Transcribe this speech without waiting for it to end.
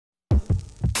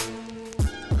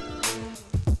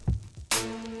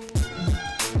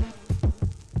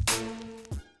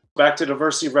back to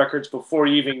Diversity Records, before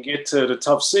you even get to the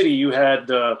Tuff City, you had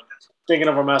Thinking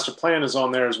of a Master Plan is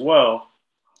on there as well.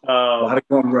 A lot of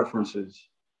gun references.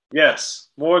 Yes,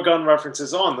 more gun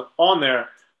references on there.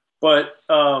 But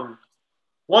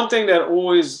one thing that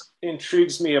always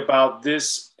intrigues me about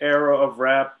this era of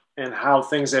rap and how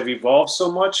things have evolved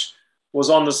so much was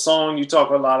on the song. You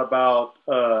talk a lot about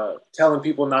telling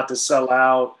people not to sell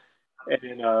out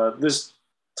and this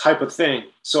type of thing.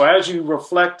 So as you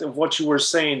reflect of what you were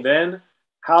saying then,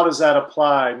 how does that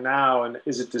apply now? And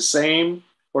is it the same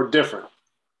or different?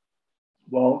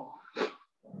 Well,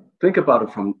 think about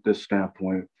it from this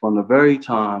standpoint. From the very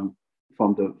time,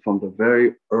 from the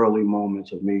very early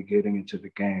moments of me getting into the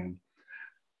game,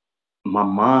 my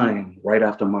mind, right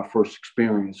after my first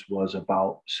experience, was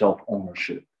about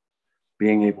self-ownership,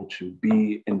 being able to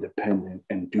be independent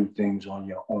and do things on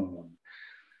your own.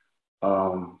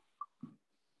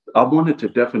 I wanted to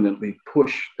definitely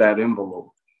push that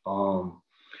envelope.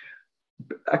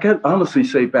 I can honestly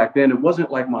say back then, it wasn't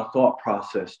like my thought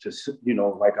process to,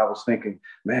 like I was thinking,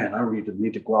 man, I really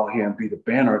need to go out here and be the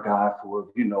banner guy for,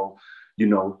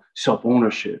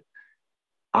 self-ownership.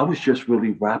 I was just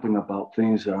really rapping about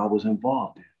things that I was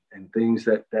involved in and things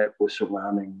that were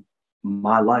surrounding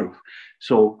my life.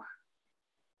 So,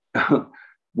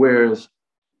 whereas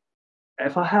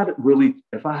if I had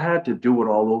to do it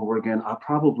all over again, I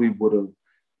probably would have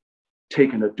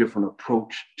taken a different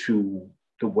approach to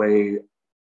the way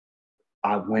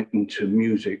I went into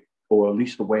music, or at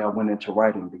least the way I went into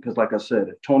writing. Because like I said,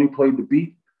 if Tony played the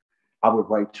beat, I would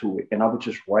write to it, and I would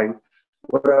just write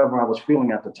whatever I was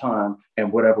feeling at the time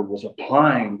and whatever was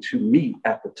applying to me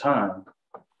at the time.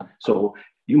 So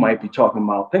you might be talking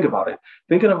about, think about it,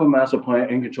 Thinking of a Master Plan,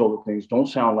 In Control of Things don't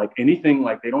sound like anything,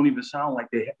 like they don't even sound like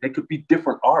they could be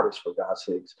different artists, for God's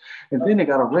sakes. And then they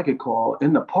got a record called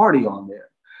In the Party on there.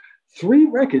 3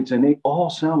 records, and they all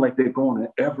sound like they're going in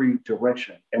every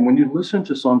direction. And when you listen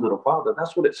to Sons of the Father,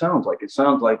 that's what it sounds like. It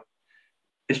sounds like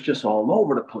it's just all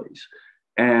over the place.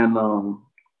 And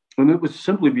it was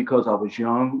simply because I was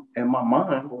young and my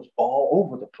mind was all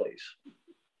over the place.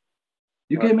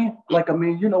 You get me? Like, I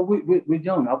mean, we're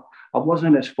young. I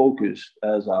wasn't as focused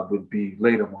as I would be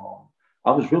later on.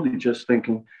 I was really just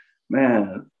thinking,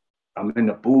 man, I'm in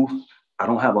the booth. I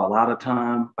don't have a lot of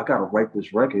time. I got to write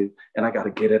this record and I got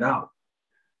to get it out.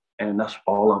 And that's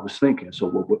all I was thinking. So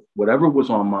whatever was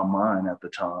on my mind at the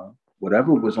time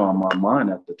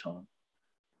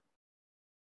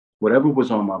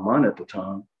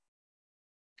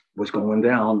was going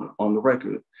down on the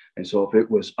record. And so if it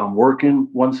was, I'm working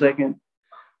 1 second,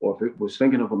 or if it was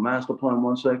Thinking of a Master Plan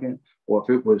 1 second, or if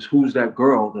it was Who's That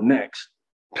Girl the next.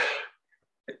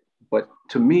 But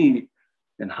to me,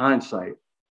 in hindsight,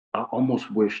 I almost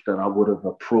wish that I would have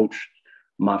approached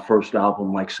my first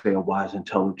album like, say, A Wise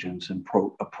Intelligence, and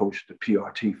approached the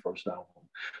PRT first album,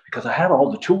 because I had all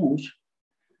the tools,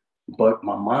 but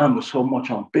my mind was so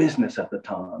much on business at the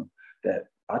time that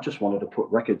I just wanted to put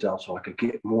records out so I could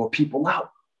get more people out.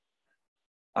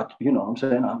 I'm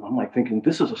saying, I'm like thinking,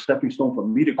 this is a stepping stone for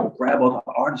me to go grab other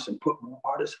artists and put more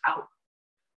artists out.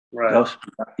 Right. Thus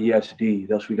we got E.S.D,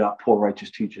 thus we got Poor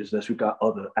Righteous Teachers, thus we got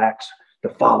other acts to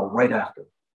follow right after.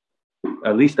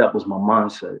 At least that was my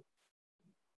mindset.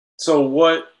 So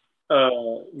what,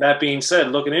 that being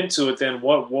said, looking into it then,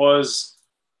 what was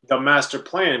the master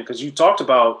plan? Because you talked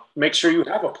about make sure you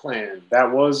have a plan.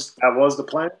 That was the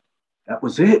plan? That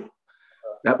was it.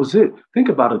 That was it. Think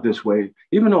about it this way.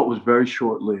 Even though it was very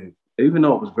short-lived,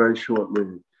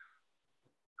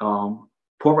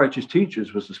 Poor Righteous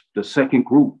Teachers was the second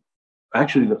group.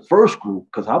 Actually, the first group,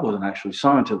 because I wasn't actually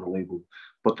signed to the label,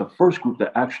 but the first group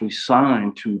that actually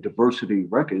signed to Diversity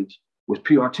Records was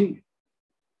PRT.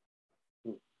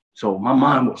 So my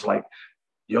mind was like,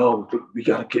 yo, we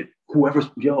got to get whoever's,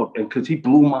 and because he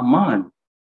blew my mind.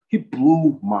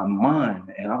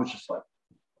 And I was just like,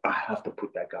 I have to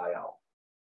put that guy out.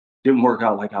 Didn't work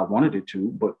out like I wanted it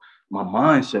to, but my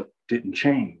mindset didn't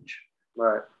change.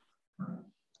 Right.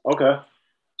 Okay.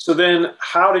 So then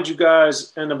how did you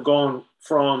guys end up going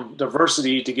from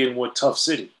Diversity to getting with Tuff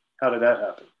City? How did that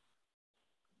happen?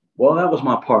 Well, that was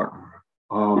my partner.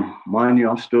 Mind you,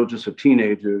 I'm still just a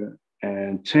teenager.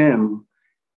 And Tim,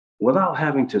 without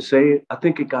having to say it, I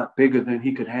think it got bigger than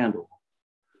he could handle.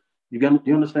 You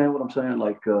understand what I'm saying?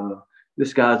 Like,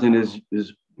 this guy's in his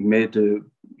mid to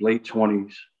late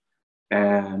 20s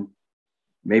and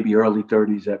maybe early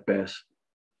 30s at best.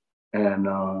 And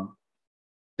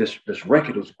this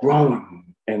record is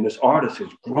growing and this artist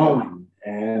is growing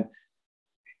and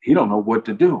he don't know what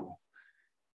to do.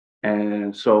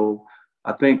 And so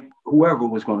I think whoever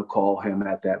was going to call him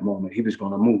at that moment, he was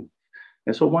going to move.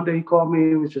 And so one day he called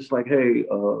me and was just like, hey,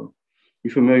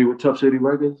 you familiar with Tuff City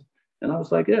Records? And I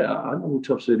was like, yeah, I know who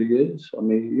Tuff City is. I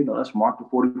mean, you know, that's Mark the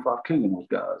 45 King and those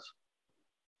guys.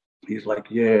 He's like,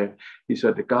 yeah. He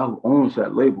said, the guy who owns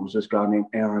that label is this guy named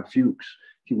Aaron Fuchs.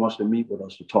 He wants to meet with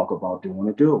us to talk about doing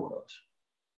a deal with us.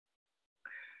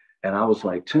 And I was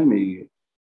like, Timmy,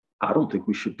 I don't think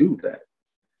we should do that.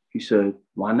 He said,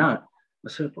 why not? I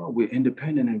said, bro, we're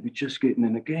independent and we're just getting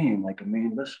in the game. Like, I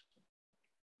mean, let's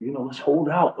hold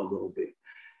out a little bit.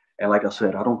 And like I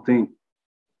said, I don't think,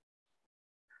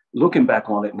 looking back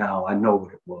on it now, I know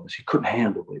what it was. He couldn't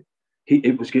handle it.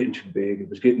 It was getting too big. It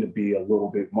was getting to be a little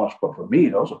bit much. But for me,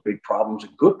 those are big problems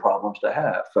and good problems to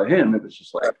have. For him, it was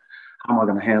just like, how am I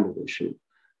going to handle this shit?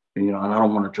 And, you know, and I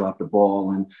don't want to drop the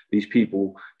ball. And these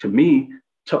people, to me,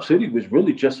 Tuff City was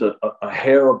really just a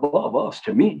hair above us.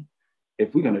 To me,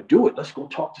 if we're going to do it, let's go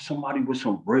talk to somebody with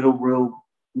some real,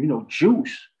 you know,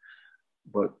 juice.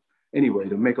 But anyway,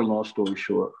 to make a long story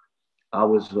short, I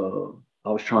was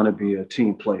trying to be a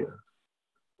team player.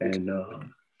 And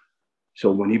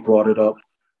so when he brought it up,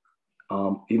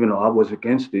 even though I was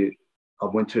against it, I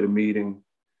went to the meeting.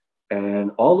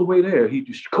 And all the way there, he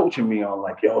just coaching me on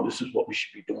like, yo, this is what we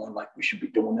should be doing. Like, we should be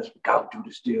doing this. We got to do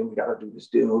this deal. We got to do this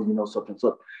deal, you know, something.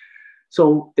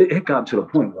 So it got to the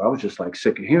point where I was just like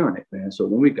sick of hearing it, man. So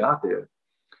when we got there,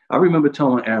 I remember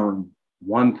telling Aaron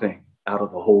one thing out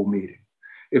of the whole meeting.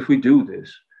 If we do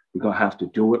this, we're going to have to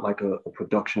do it like a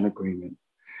production agreement.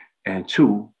 And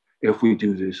two, if we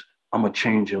do this, I'm going to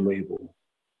change your label.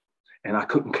 And I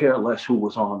couldn't care less who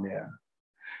was on there.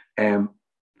 And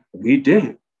we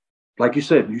did. Like you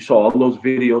said, you saw all those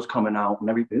videos coming out and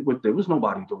everything. There was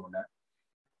nobody doing that.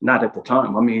 Not at the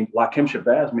time. I mean, Lakim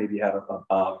Shabazz maybe had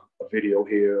a video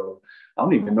here. Or I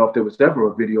don't even know if there was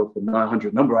ever a video for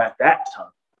 900 number at that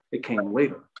time. It came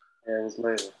later. Yeah, it was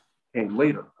later. Came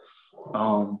later.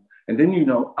 And then, you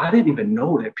know, I didn't even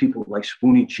know that people like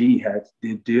Spoonie G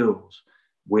did deals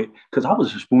with, because I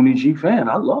was a Spoonie G fan.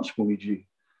 I love Spoonie G.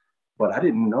 But I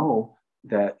didn't know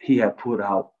that he had put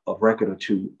out a record or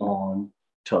two on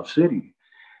Tuff City.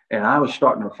 And I was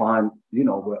starting to find, you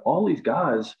know, where all these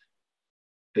guys,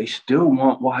 they still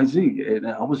want YZ. And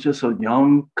I was just a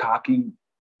young, cocky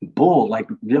bull. Like,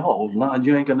 yo, nah,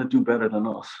 you ain't going to do better than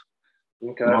us.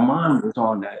 Okay. My mind was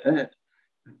on that. And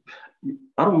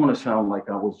I don't want to sound like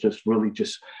I was just really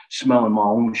just smelling my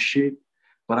own shit.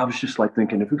 But I was just like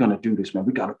thinking, if we're going to do this, man,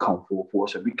 we got to come full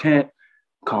force. And we can't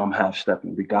come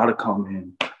half-stepping. We got to come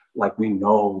in like we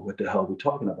know what the hell we're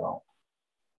talking about.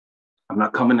 I'm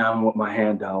not coming down with my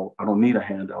hand out. I don't need a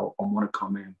handout. I want to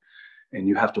come in, and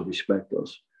you have to respect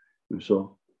us. And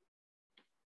so,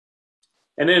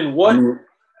 and then what? I mean,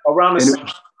 around the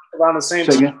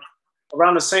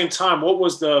same time, what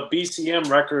was the BCM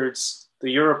Records,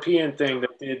 the European thing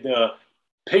that did the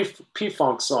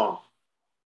P-Funk song?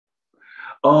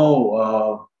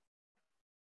 Oh,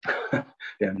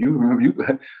 damn! You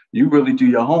remember? You really do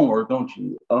your homework, don't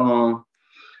you?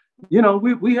 You know,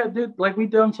 we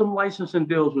done some licensing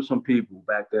deals with some people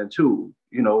back then too.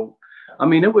 You know, I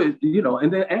mean, it was, you know,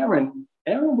 and then Aaron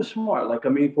was smart. Like, I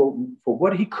mean, for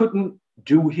what he couldn't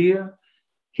do here,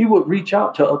 he would reach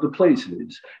out to other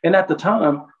places. And at the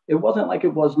time, it wasn't like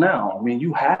it was now. I mean,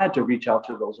 you had to reach out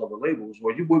to those other labels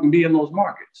or you wouldn't be in those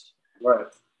markets. Right.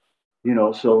 You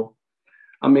know, so,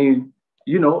 I mean,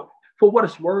 you know, for what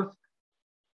it's worth,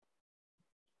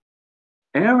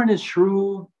 Aaron is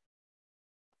shrewd,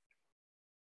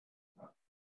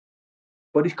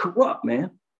 but he's corrupt, man.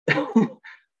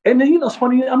 And then, you know, it's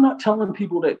funny, I'm not telling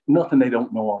people that nothing they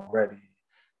don't know already.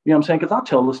 You know what I'm saying? Because I'll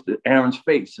tell this to Aaron's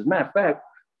face. As a matter of fact,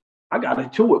 I got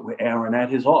into it with Aaron at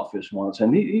his office once.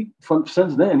 And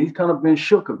since then, he's kind of been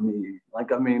shook of me.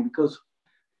 Like, I mean, because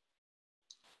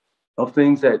of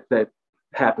things that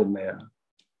happened there.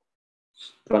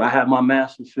 But I have my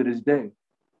masters to this day.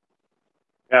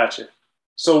 Gotcha.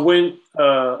 So when,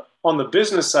 on the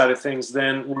business side of things,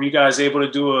 then, were you guys able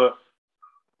to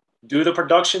do the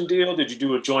production deal? Did you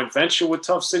do a joint venture with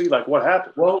Tuff City? Like, what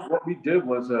happened? Well, what we did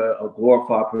was a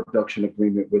glorified production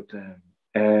agreement with them.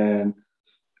 And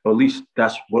at least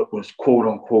that's what was quote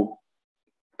unquote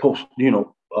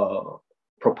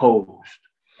proposed.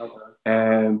 Okay.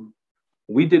 And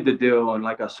we did the deal. And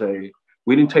like I say,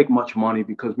 we didn't take much money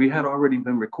because we had already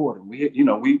been recording. We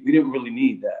didn't really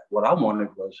need that. What I wanted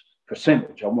was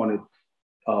percentage. I wanted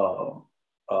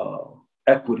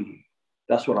equity.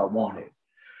 That's what I wanted.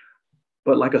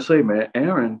 But like I say, man,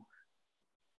 Aaron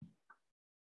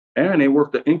ain't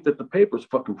worth the ink that the paper's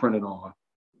fucking printed on.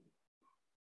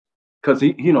 Because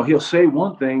he'll say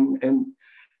one thing, and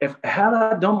had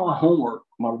I done my homework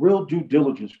my real due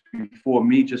diligence before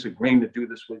me just agreeing to do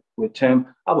this with Tim,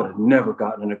 I would have never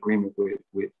gotten an agreement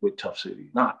with Tuff City,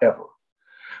 not ever.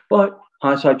 But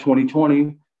hindsight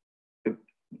 2020,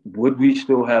 would we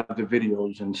still have the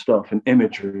videos and stuff and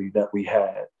imagery that we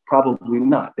had? Probably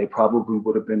not. They probably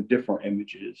would have been different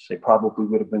images. They probably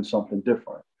would have been something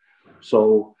different.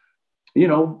 So, you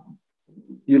know,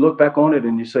 you look back on it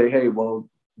and you say, hey, well,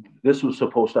 this was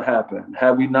supposed to happen.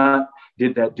 Had we not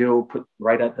did that deal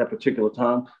right at that particular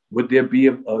time, would there be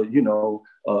a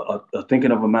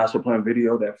thinking of a master plan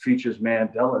video that features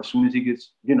Mandela as soon as he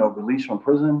gets, released from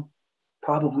prison?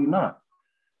 Probably not.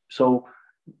 So,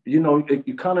 you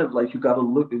kind of like, you got to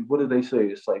look at, what do they say?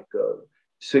 It's like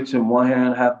six in one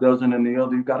hand, half dozen in the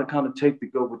other. You got to kind of take the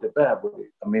good with the bad with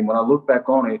it. I mean, when I look back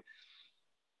on it,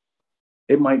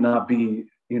 it might not be,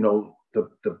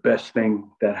 the best thing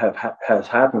that has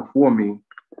happened for me.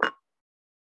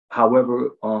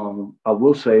 However, I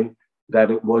will say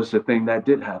that it was the thing that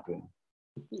did happen.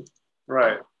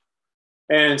 Right.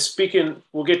 And speaking,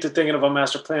 we'll get to thinking of a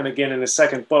master plan again in a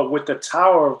second, but with the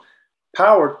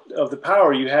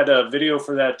power, you had a video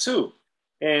for that too.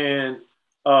 And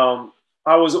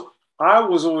I was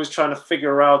always trying to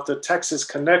figure out the Texas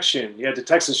connection. You had the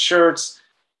Texas shirts.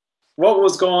 What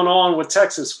was going on with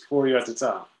Texas for you at the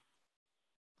time?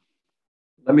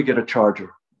 Let me get a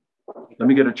charger.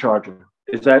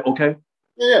 Is that okay?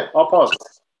 Yeah, I'll pause.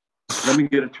 Let me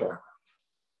get a charger.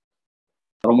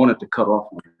 I don't want it to cut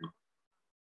off.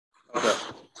 Okay.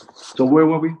 So where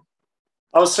were we?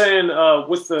 I was saying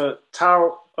with the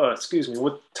tower,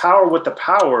 with Tower with the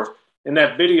Power, in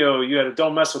that video, you had a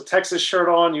Don't Mess with Texas shirt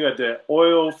on, you had the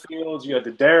oil fields, you had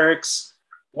the derricks.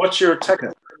 What's your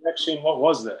Texas connection? What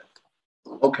was that?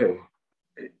 Okay.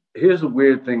 Here's a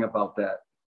weird thing about that.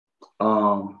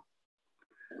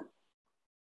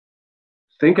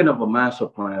 Thinking of a master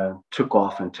plan took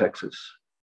off in Texas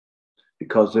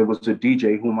because there was a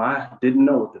DJ whom I didn't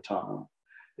know at the time.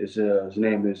 His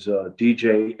name is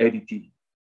DJ E.S.D.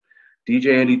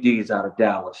 DJ E.S.D. is out of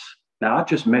Dallas. Now, I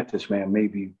just met this man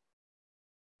maybe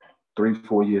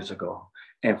 3-4 years ago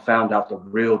and found out the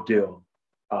real deal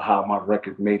of how my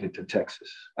record made it to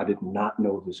Texas. I did not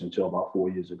know this until about 4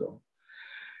 years ago.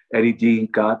 E.S.D.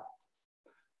 got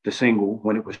the single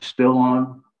when it was still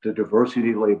on the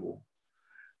Diversity label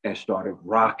and started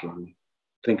rocking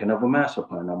Thinking of a Master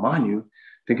Plan. Now, mind you,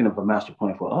 Thinking of a Master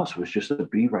Plan for us was just a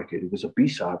B record. It was a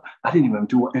B-side. I didn't even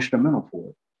do an instrumental for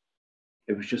it.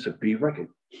 It was just a B record.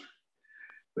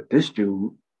 But this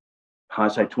dude,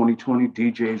 hindsight 2020,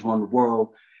 DJs run the world,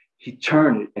 he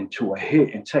turned it into a hit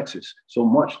in Texas so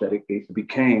much that it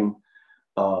became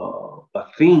a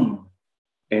theme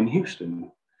in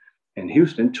Houston. And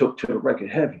Houston took to the record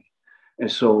heavy.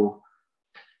 And so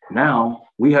now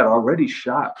we had already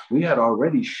shot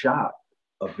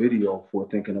a video for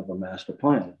Thinking of a Master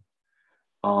Plan.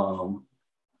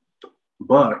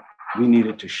 But we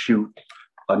needed to shoot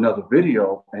another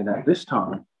video. And at this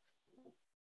time,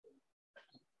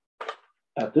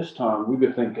 we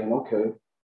were thinking, okay,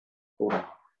 hold on.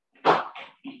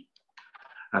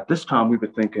 At this time, we were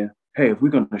thinking, hey, if we're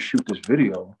going to shoot this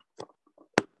video,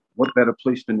 what better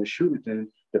place than to shoot it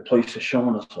than the place is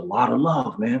showing us a lot of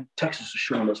love, man. Texas is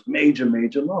showing us major,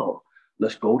 major love.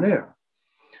 Let's go there.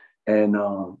 And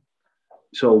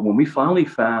so when we finally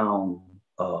found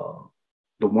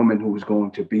the woman who was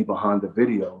going to be behind the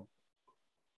video,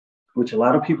 which a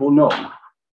lot of people know,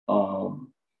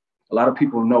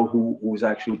 who was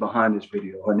actually behind this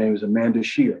video. Her name is Amanda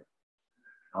Shear.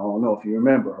 I don't know if you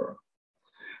remember her.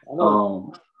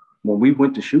 When we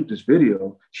went to shoot this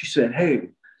video, she said, hey,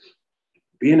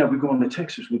 being that we're going to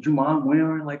Texas, would you mind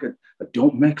wearing like a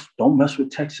don't mess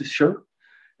with Texas shirt?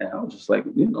 And I was just like,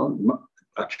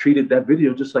 I treated that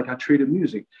video just like I treated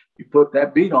music. You put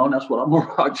that beat on, that's what I'm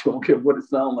gonna rock. You don't care what it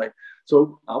sounds like.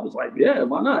 So I was like, yeah,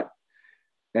 why not?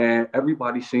 And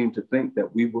everybody seemed to think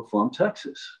that we were from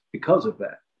Texas because of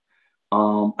that.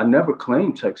 I never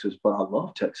claimed Texas, but I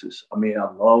love Texas. I mean, I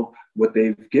love what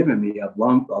they've given me. I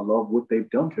love what they've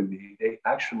done for me. They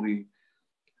actually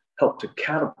helped to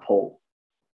catapult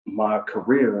my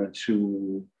career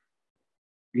into,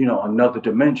 another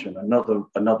dimension,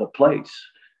 another place.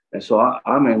 And so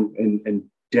I'm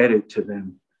indebted to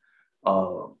them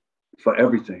for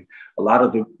everything. A lot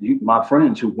of my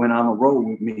friends who went on the road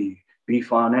with me,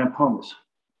 B-Fine and Pumice,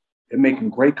 they're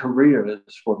making great careers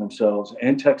for themselves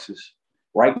in Texas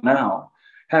right now.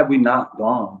 Had we not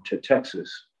gone to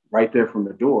Texas right there from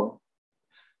the door,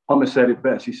 Pumice said it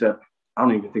best. He said, I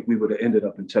don't even think we would have ended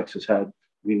up in Texas had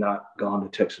we not gone to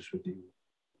Texas with you.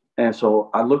 And so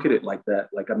I look at it like that.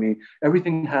 Like, I mean,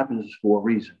 everything happens for a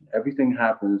reason. Everything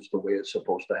happens the way it's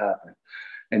supposed to happen.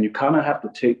 And you kind of have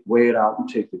to weigh it out and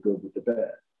take the good with the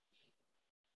bad.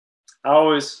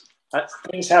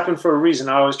 Things happen for a reason.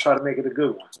 I always try to make it a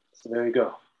good one. So there you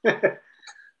go.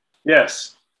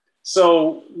 Yes.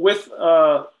 So with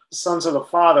Sons of the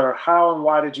Father, how and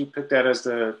why did you pick that as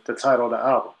the title of the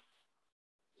album?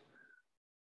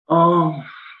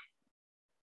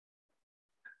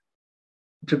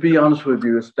 To be honest with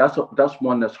you, that's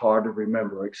one that's hard to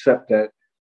remember, except that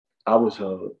I was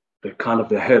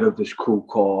the head of this crew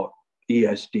called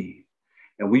E.S.D.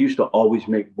 And we used to always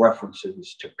make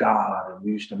references to God, and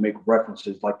we used to make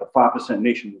references like the 5%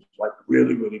 Nation was like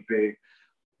really, really big,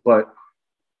 but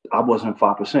I wasn't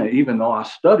 5%, even though I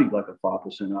studied like a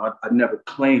 5%. I never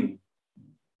claimed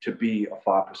to be a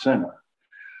 5%er.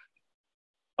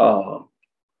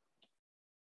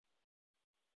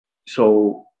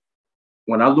 So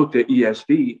when I looked at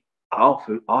E.S.D, I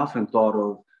often thought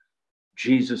of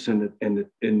Jesus and the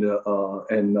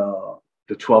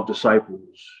 12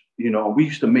 disciples. You know, we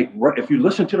used to make, if you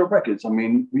listen to the records, I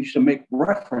mean, we used to make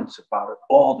reference about it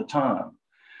all the time.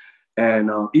 And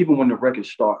even when the record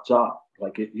starts out,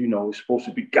 like it's supposed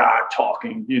to be God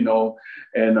talking, and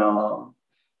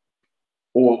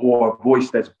or a voice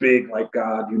that's big like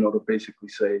God, to basically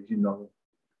say,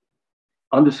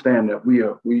 understand that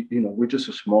we're just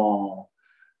a small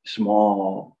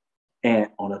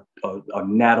ant on a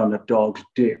gnat on a dog's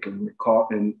dick in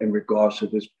regards to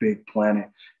this big planet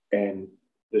and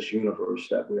this universe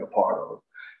that we're a part of.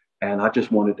 And I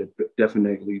just wanted to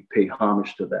definitely pay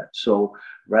homage to that. So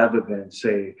rather than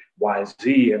say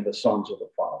YZ and the Sons of the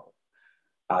Father,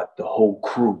 the whole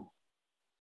crew,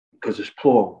 because it's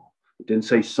plural. It didn't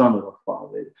say Son of the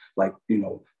Father, like,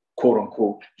 quote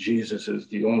unquote, Jesus is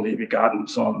the only begotten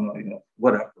Son,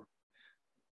 whatever.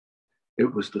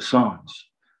 It was the sons,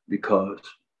 because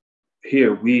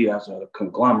here we as a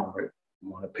conglomerate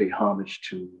want to pay homage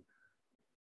to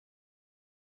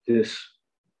this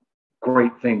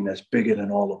great thing that's bigger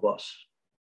than all of us.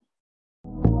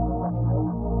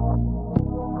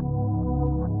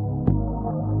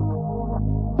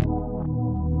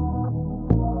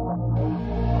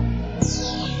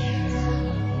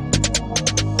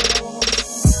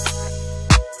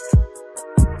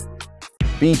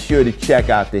 Be sure to check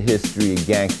out the History of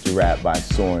Gangster Rap by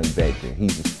Soren Baker.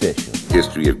 He's official.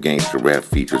 History of Gangster Rap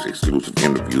features exclusive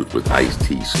interviews with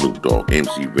Ice-T, Snoop Dogg,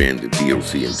 MC Ren, the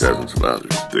D.O.C, and dozens of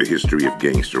others. The History of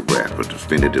Gangster Rap, a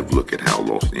definitive look at how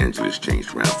Los Angeles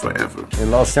changed rap forever.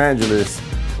 In Los Angeles,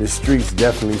 the streets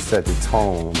definitely set the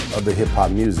tone of the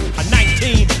hip-hop music. At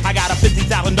 19, I got a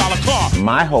 $50,000 car.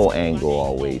 My whole angle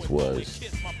always was,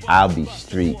 I'll be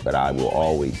street, but I will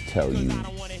always tell you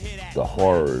the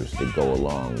horrors that go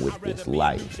along with this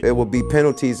life. There will be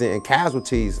penalties and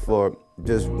casualties for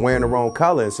just wearing the wrong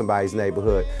color in somebody's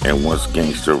neighborhood. And once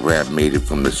gangster rap made it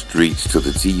from the streets to the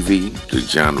TV, the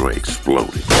genre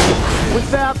exploded. With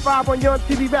Fab 5 on Yo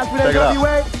MTV Raps with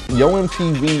NWA. Yo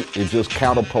MTV, it just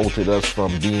catapulted us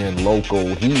from being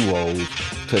local heroes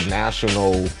to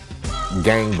national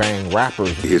gangbang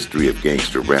rappers. The History of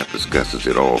Gangster Rap discusses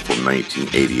it all from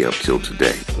 1980 up till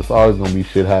today. It's always gonna be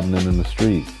shit happening in the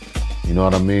streets. You know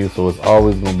what I mean? So it's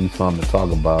always gonna be something to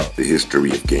talk about. The History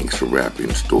of Gangster Rap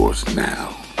in stores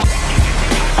now.